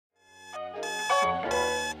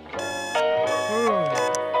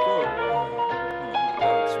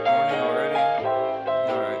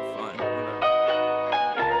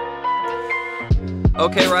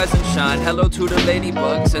Okay, rise and shine, hello to the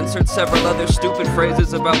ladybugs. Insert several other stupid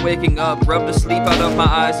phrases about waking up. Rub the sleep out of my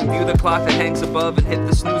eyes and view the clock that hangs above. And hit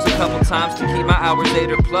the snooze a couple times to keep my hours 8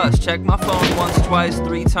 or plus. Check my phone once, twice,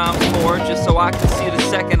 3 times more, just so I can see the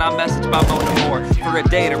second I message my Mona Moore. For a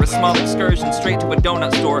date or a small excursion straight to a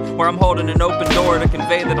donut store, where I'm holding an open door to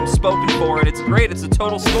convey that I'm spoken for. And it's great, it's a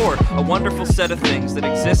total score, a wonderful set of things that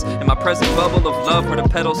exist in my present bubble of love, where the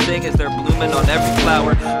petals sing as they're blooming on every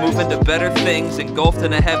flower. Moving to better things, engulfed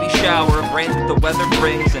in a heavy shower of rain that the weather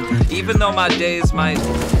brings. And even though my days might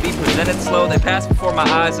be presented slow, they pass before my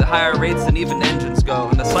eyes at higher rates than even engines go.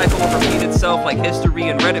 And the cycle will repeat itself like history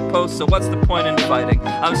and Reddit posts, so what's the point in fighting?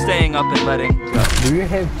 I'm staying up and letting go. Do you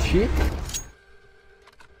have cheat?